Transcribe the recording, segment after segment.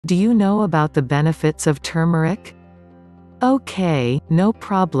Do you know about the benefits of turmeric? Okay, no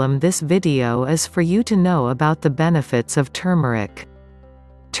problem. This video is for you to know about the benefits of turmeric.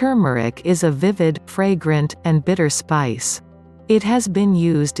 Turmeric is a vivid, fragrant, and bitter spice. It has been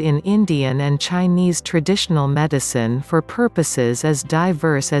used in Indian and Chinese traditional medicine for purposes as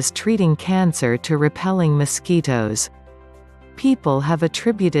diverse as treating cancer to repelling mosquitoes. People have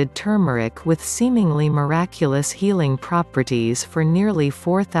attributed turmeric with seemingly miraculous healing properties for nearly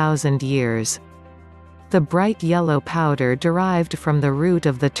 4,000 years. The bright yellow powder derived from the root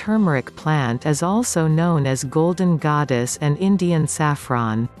of the turmeric plant is also known as golden goddess and Indian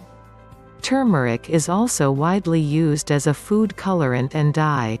saffron. Turmeric is also widely used as a food colorant and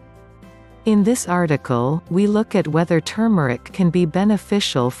dye. In this article, we look at whether turmeric can be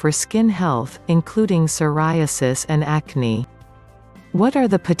beneficial for skin health, including psoriasis and acne. What are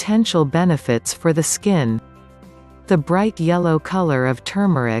the potential benefits for the skin? The bright yellow color of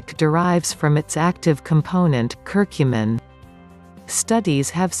turmeric derives from its active component, curcumin. Studies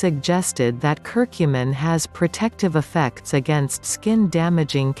have suggested that curcumin has protective effects against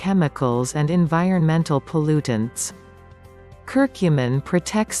skin-damaging chemicals and environmental pollutants. Curcumin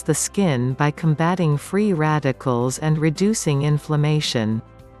protects the skin by combating free radicals and reducing inflammation.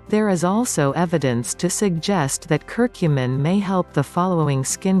 There is also evidence to suggest that curcumin may help the following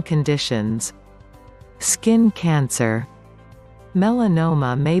skin conditions. Skin cancer.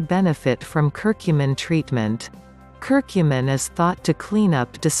 Melanoma may benefit from curcumin treatment. Curcumin is thought to clean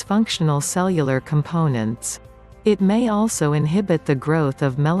up dysfunctional cellular components. It may also inhibit the growth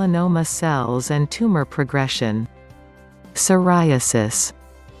of melanoma cells and tumor progression. Psoriasis.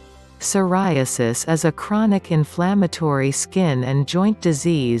 Psoriasis is a chronic inflammatory skin and joint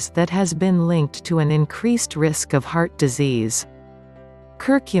disease that has been linked to an increased risk of heart disease.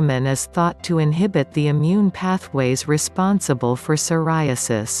 Curcumin is thought to inhibit the immune pathways responsible for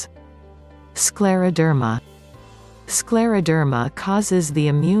psoriasis. Scleroderma. Scleroderma causes the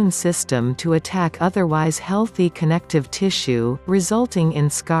immune system to attack otherwise healthy connective tissue, resulting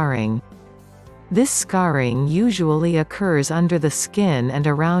in scarring. This scarring usually occurs under the skin and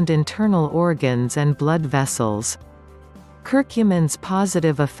around internal organs and blood vessels. Curcumin's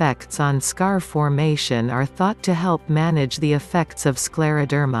positive effects on scar formation are thought to help manage the effects of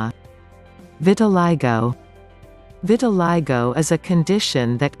scleroderma. Vitiligo. Vitiligo is a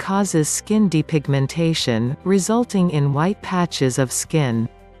condition that causes skin depigmentation, resulting in white patches of skin.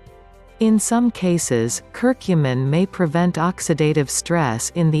 In some cases, curcumin may prevent oxidative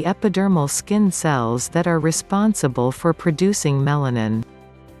stress in the epidermal skin cells that are responsible for producing melanin.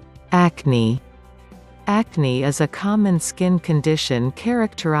 Acne. Acne is a common skin condition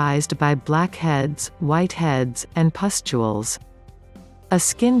characterized by blackheads, whiteheads, and pustules. A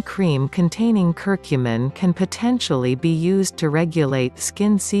skin cream containing curcumin can potentially be used to regulate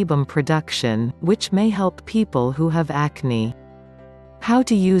skin sebum production, which may help people who have acne. How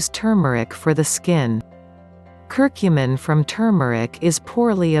to use turmeric for the skin. Curcumin from turmeric is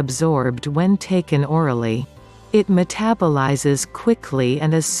poorly absorbed when taken orally. It metabolizes quickly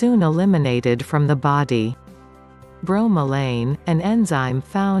and is soon eliminated from the body. Bromelain, an enzyme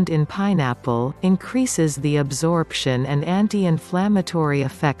found in pineapple, increases the absorption and anti-inflammatory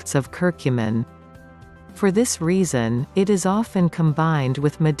effects of curcumin. For this reason, it is often combined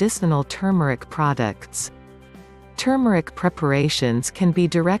with medicinal turmeric products. Turmeric preparations can be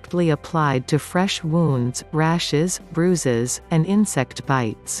directly applied to fresh wounds, rashes, bruises, and insect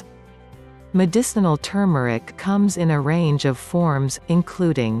bites. Medicinal turmeric comes in a range of forms,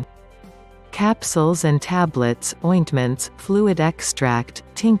 including capsules and tablets, ointments, fluid extract,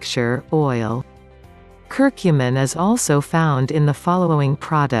 tincture, oil. Curcumin is also found in the following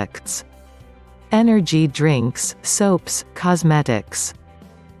products: energy drinks, soaps, cosmetics.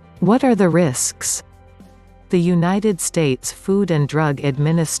 What are the risks? The United States Food and Drug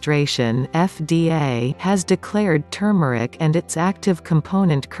Administration (FDA) has declared turmeric and its active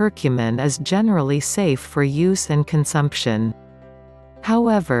component curcumin as generally safe for use and consumption.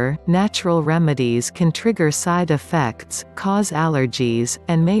 However, natural remedies can trigger side effects, cause allergies,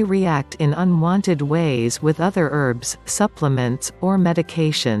 and may react in unwanted ways with other herbs, supplements, or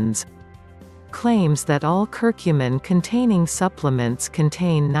medications. Claims that all curcumin-containing supplements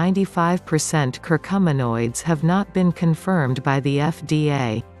contain 95% curcuminoids have not been confirmed by the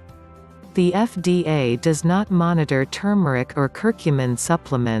FDA. The FDA does not monitor turmeric or curcumin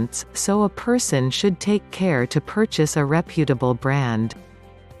supplements, so a person should take care to purchase a reputable brand.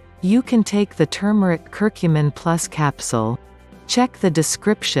 You can take the Turmeric Curcumin Plus capsule. Check the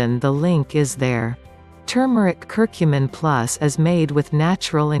description, the link is there. Turmeric Curcumin Plus is made with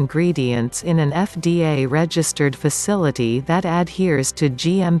natural ingredients in an FDA-registered facility that adheres to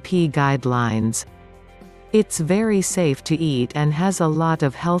GMP guidelines. It's very safe to eat and has a lot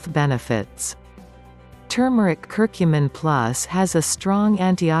of health benefits. Turmeric Curcumin Plus has a strong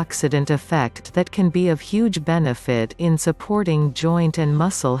antioxidant effect that can be of huge benefit in supporting joint and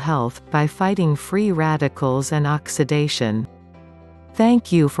muscle health, by fighting free radicals and oxidation.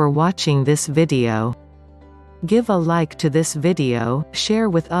 Thank you for watching this video. Give a like to this video, share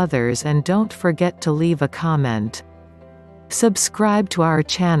with others, and don't forget to leave a comment. Subscribe to our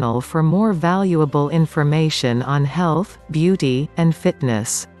channel for more valuable information on health, beauty, and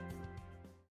fitness.